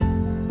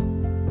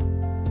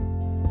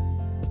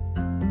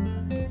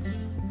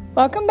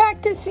Welcome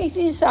back to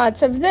Cece's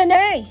Thoughts of the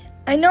Day.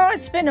 I know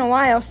it's been a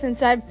while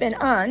since I've been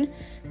on,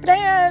 but I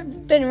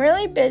have been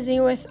really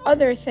busy with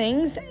other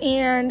things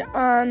and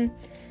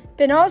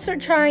been also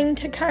trying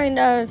to kind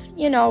of,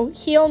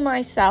 heal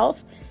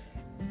myself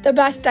the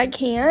best I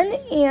can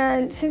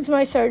and since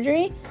my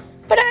surgery.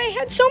 But I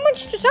had so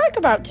much to talk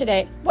about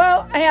today.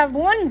 Well, I have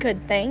one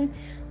good thing.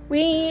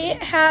 We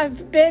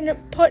have been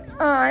put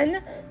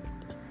on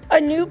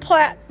a new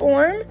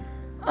platform.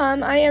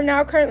 I am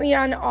now currently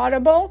on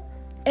Audible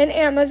and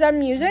Amazon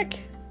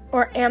Music,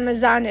 or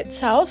Amazon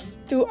itself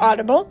through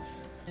Audible.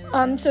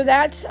 So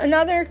that's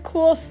another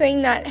cool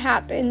thing that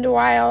happened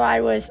while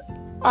I was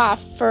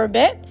off for a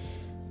bit.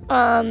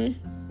 But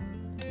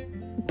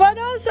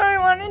also I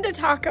wanted to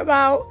talk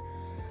about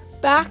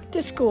back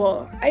to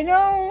school. I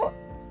know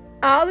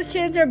all the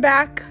kids are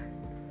back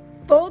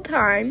full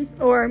time,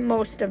 or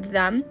most of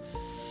them.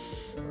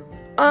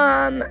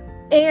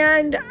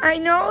 And I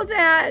know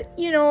that,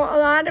 a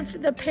lot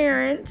of the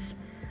parents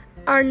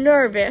are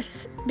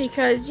nervous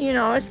because,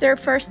 it's their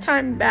first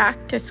time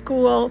back to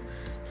school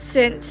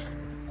since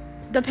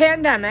the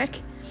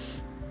pandemic.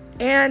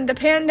 And the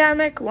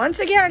pandemic,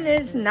 once again,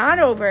 is not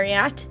over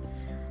yet.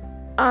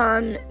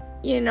 I'm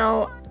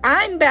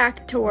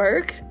back to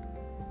work,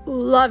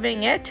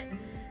 loving it,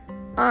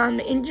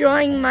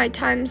 enjoying my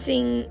time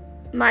seeing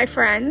my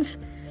friends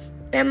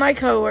and my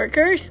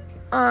coworkers.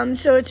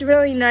 So it's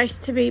really nice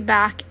to be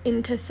back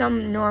into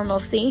some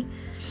normalcy.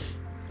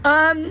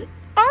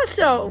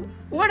 Also,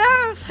 what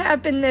else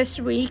happened this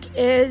week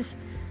is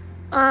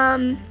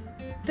the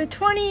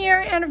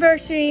 20-year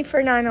anniversary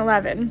for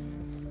 9/11.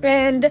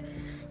 And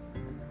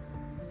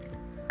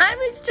I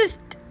was just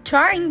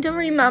trying to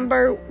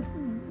remember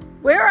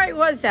where I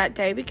was that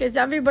day because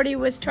everybody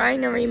was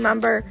trying to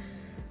remember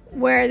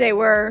where they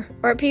were,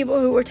 or people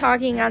who were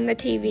talking on the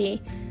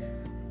TV.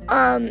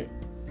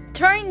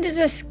 Trying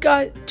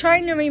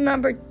to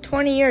remember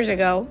 20 years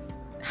ago,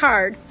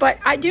 hard, but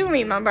I do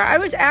remember. I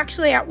was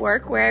actually at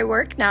work where I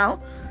work now,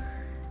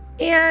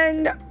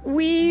 and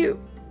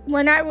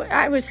when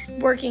I was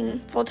working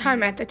full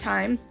time at the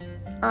time,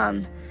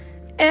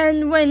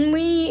 and when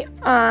we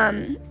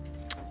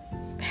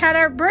had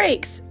our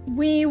breaks,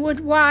 we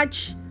would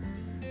watch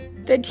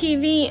the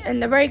TV in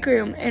the break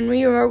room, and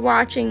we were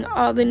watching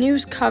all the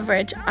news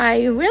coverage.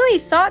 I really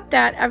thought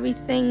that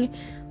everything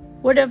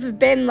would have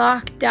been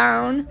locked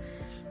down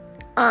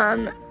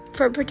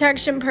for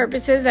protection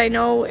purposes. I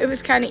know it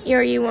was kind of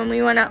eerie when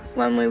we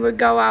would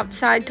go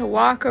outside to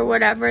walk or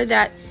whatever,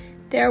 that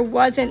there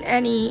wasn't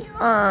any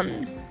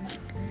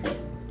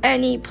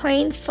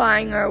planes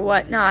flying or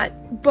whatnot.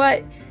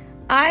 But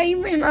I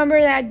remember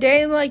that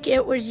day like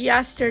it was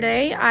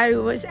yesterday. I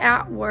was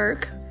at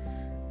work.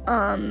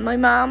 My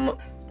mom,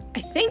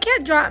 I think,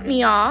 had dropped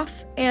me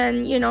off,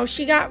 and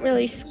she got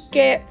really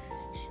scared.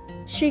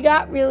 She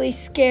got really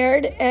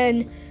scared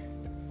and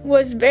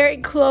was very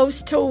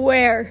close to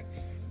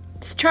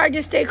tried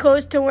to stay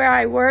close to where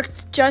I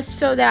worked, just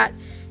so that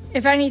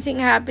if anything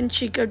happened,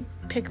 she could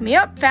pick me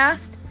up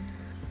fast.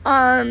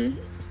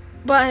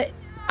 But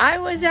I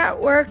was at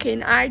work,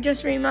 and I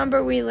just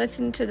remember we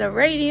listened to the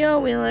radio,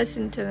 we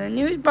listened to the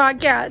news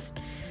broadcast,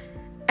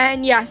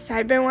 and yes,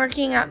 I've been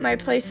working at my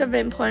place of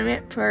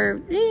employment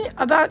for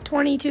about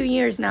 22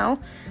 years now.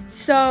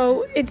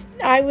 So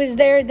I was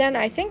there then.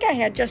 I think I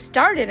had just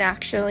started,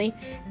 actually,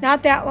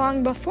 not that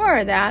long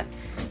before that.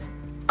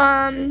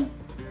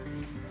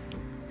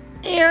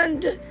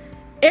 And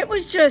it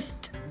was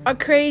just a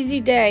crazy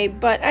day,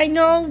 but I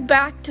know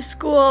back to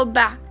school,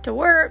 back to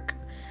work,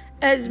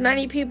 as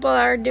many people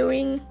are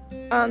doing,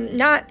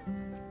 not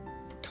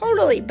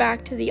totally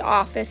back to the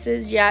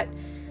offices yet,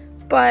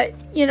 but,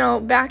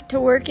 back to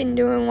work and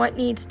doing what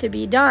needs to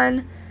be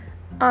done,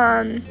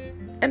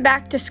 and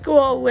back to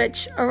school,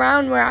 which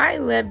around where I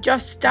live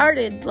just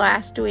started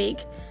last week,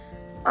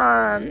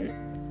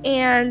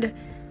 and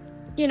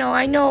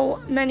I know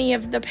many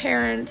of the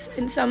parents,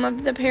 and some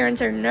of the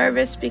parents are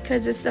nervous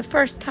because it's the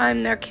first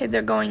time their kids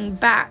are going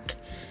back,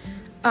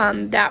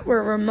 that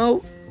were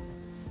remote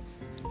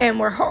and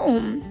were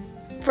home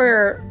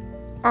for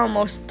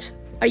almost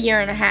a year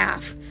and a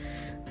half.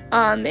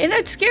 And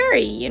it's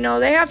scary,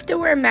 they have to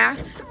wear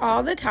masks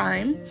all the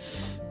time,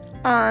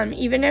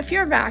 even if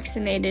you're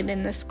vaccinated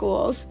in the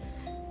schools.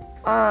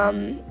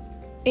 And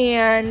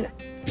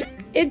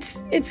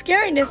it's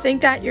scary to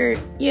think that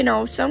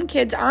some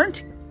kids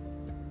aren't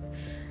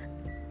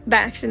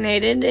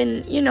vaccinated,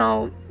 and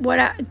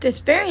this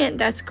variant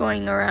that's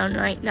going around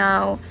right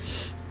now,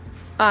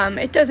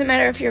 it doesn't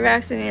matter if you're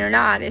vaccinated or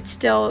not, it's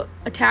still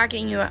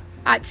attacking you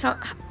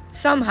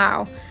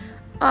somehow.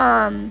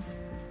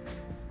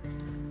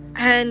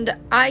 And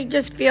I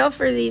just feel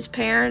for these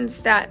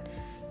parents that,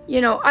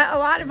 a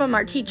lot of them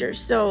are teachers,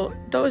 so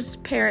those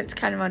parents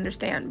kind of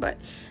understand, but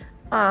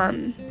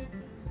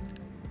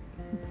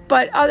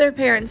other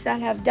parents that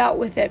have dealt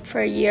with it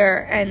for a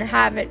year and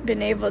haven't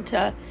been able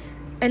to,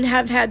 and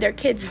have had their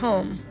kids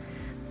home,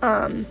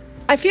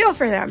 I feel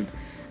for them.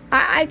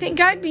 I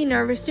think I'd be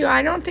nervous too.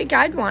 I don't think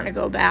I'd want to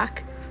go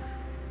back.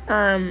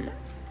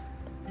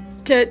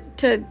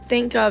 To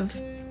think of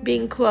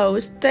being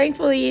closed.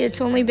 Thankfully,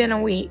 it's only been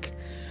a week,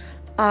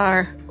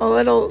 or a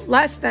little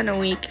less than a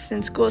week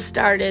since school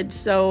started,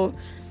 so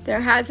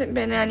there hasn't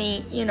been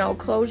any,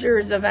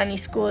 closures of any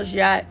schools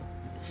yet.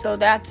 So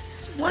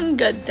that's one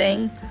good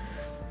thing.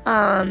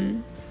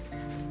 But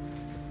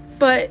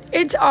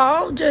it's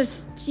all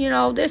just,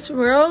 this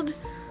world,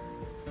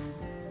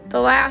 the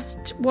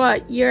last,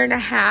 year and a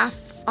half,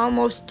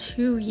 almost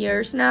 2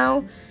 years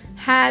now,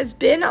 has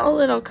been a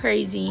little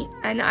crazy,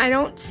 and I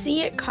don't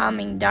see it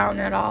calming down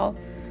at all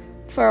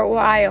for a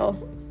while.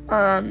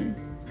 And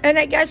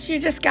I guess you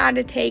just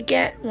gotta take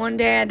it one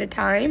day at a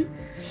time.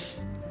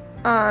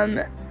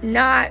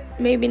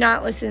 Maybe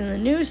not listen to the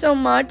news so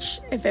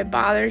much if it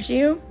bothers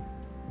you,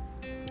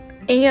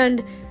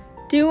 and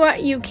do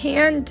what you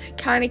can to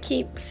kind of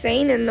keep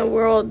sane in the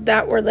world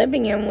that we're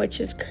living in, which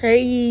is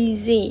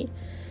crazy.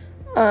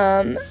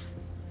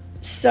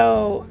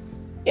 So,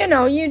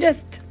 you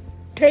just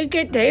take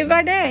it day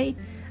by day,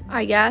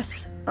 I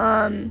guess.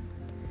 But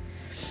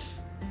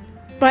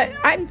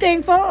I'm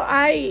thankful.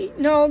 I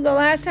know the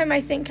last time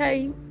I think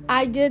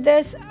I did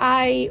this,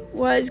 I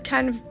was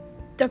kind of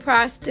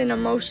depressed and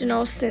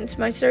emotional since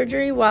my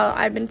surgery. Well,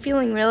 I've been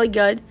feeling really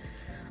good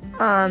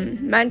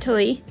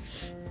mentally.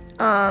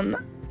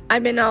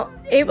 I've been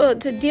able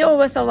to deal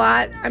with a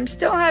lot. I'm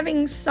still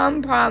having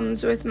some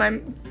problems with my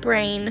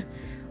brain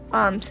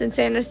since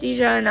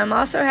anesthesia, and I'm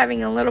also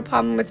having a little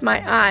problem with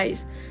my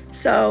eyes.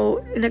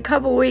 So in a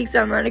couple weeks,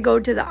 I'm going to go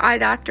to the eye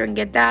doctor and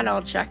get that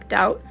all checked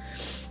out.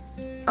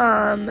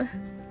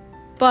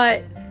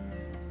 But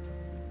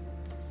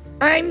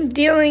I'm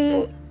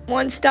dealing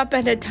one step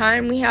at a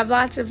time. We have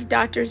lots of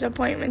doctor's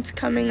appointments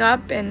coming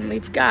up, and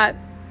we've got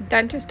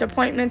dentist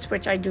appointments,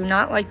 which I do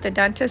not like the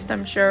dentist.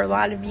 I'm sure a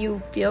lot of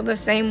you feel the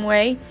same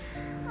way.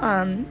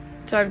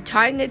 So I'm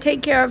trying to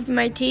take care of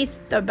my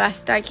teeth the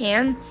best I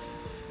can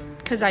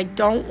because I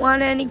don't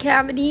want any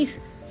cavities.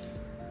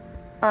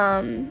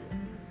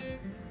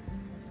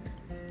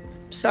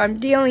 So I'm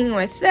dealing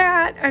with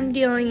that. I'm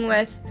dealing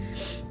with,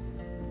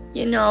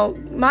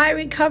 my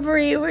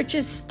recovery, which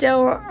is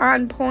still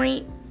on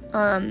point.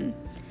 I'm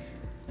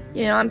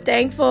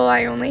thankful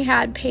I only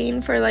had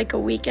pain for like a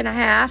week and a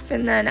half,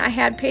 and then I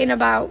had pain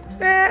about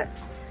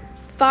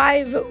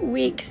 5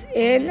 weeks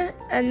in,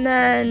 and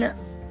then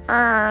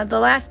the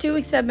last 2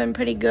 weeks have been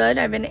pretty good.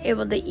 I've been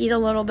able to eat a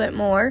little bit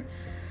more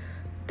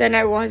than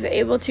I was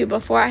able to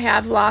before. I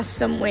have lost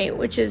some weight,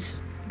 which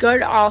is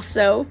good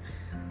also.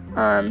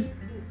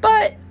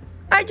 But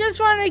I just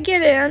want to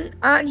get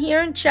on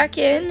here and check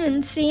in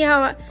and see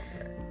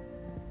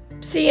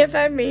if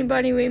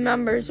anybody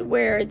remembers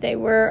where they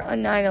were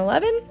on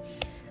 9/11.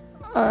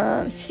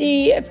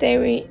 See if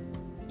they,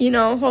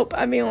 hope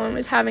everyone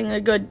was having a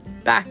good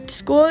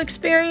back-to-school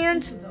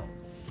experience.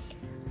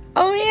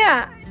 Oh,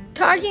 yeah,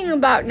 talking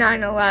about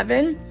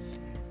 9/11,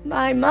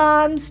 my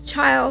mom's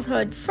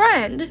childhood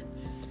friend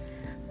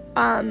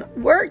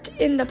worked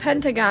in the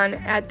Pentagon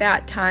at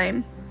that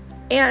time,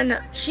 and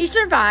she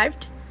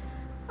survived.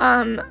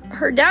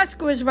 Her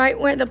desk was right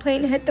where the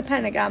plane hit the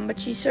Pentagon, but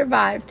she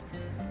survived.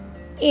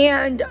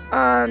 And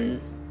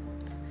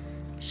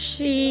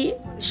she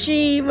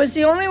was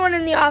the only one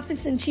in the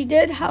office, and she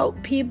did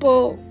help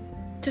people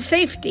to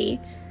safety.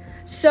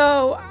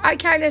 So I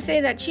kind of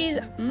say that she's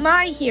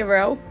my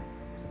hero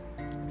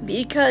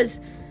because,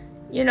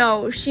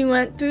 she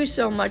went through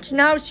so much.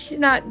 Now she's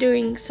not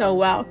doing so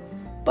well,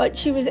 but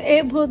she was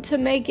able to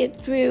make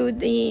it through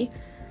the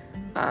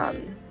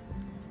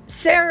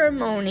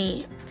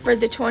ceremony for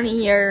the 20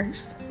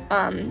 years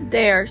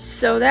there.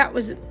 So that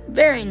was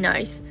very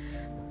nice.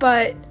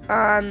 But,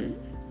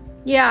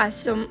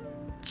 so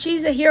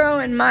she's a hero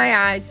in my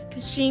eyes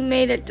because she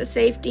made it to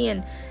safety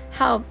and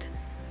helped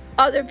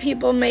other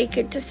people make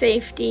it to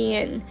safety.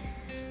 And,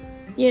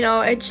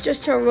 it's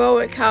just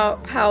heroic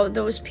how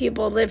those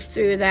people lived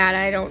through that.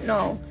 I don't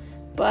know.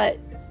 But,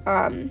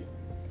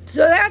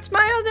 so that's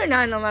my other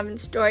 9/11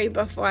 story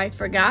before I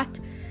forgot.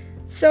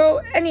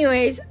 So,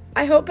 anyways,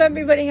 I hope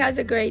everybody has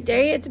a great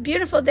day. It's a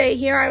beautiful day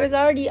here. I was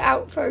already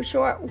out for a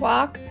short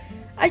walk.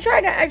 I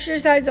try to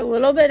exercise a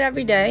little bit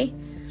every day,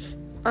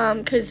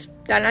 because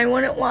then I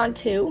wouldn't want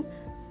to.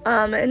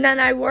 And then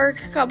I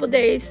work a couple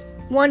days,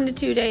 1 to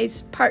 2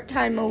 days,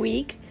 part-time a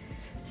week.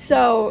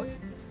 So,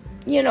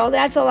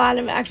 that's a lot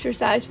of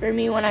exercise for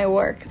me when I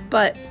work.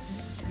 But,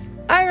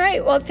 all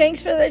right, well,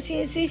 thanks for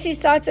listening to CC's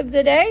Thoughts of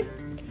the Day.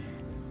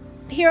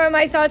 Here are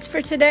my thoughts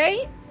for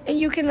today, and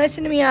you can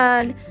listen to me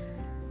on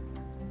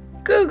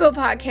Google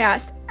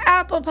Podcast,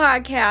 Apple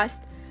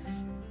Podcast,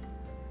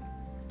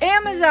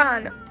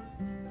 Amazon,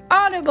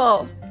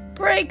 Audible,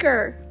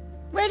 Breaker,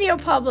 Radio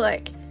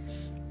Public,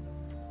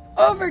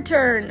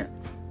 Overturn,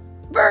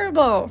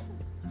 Verbal.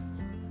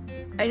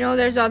 I know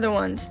there's other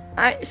ones.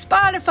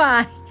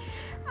 Spotify.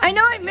 I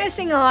know I'm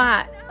missing a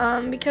lot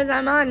because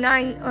I'm on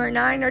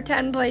 9 or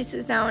 10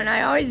 places now, and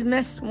I always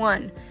miss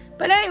one.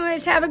 But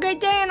anyways, have a great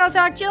day, and I'll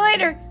talk to you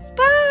later.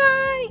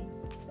 Bye!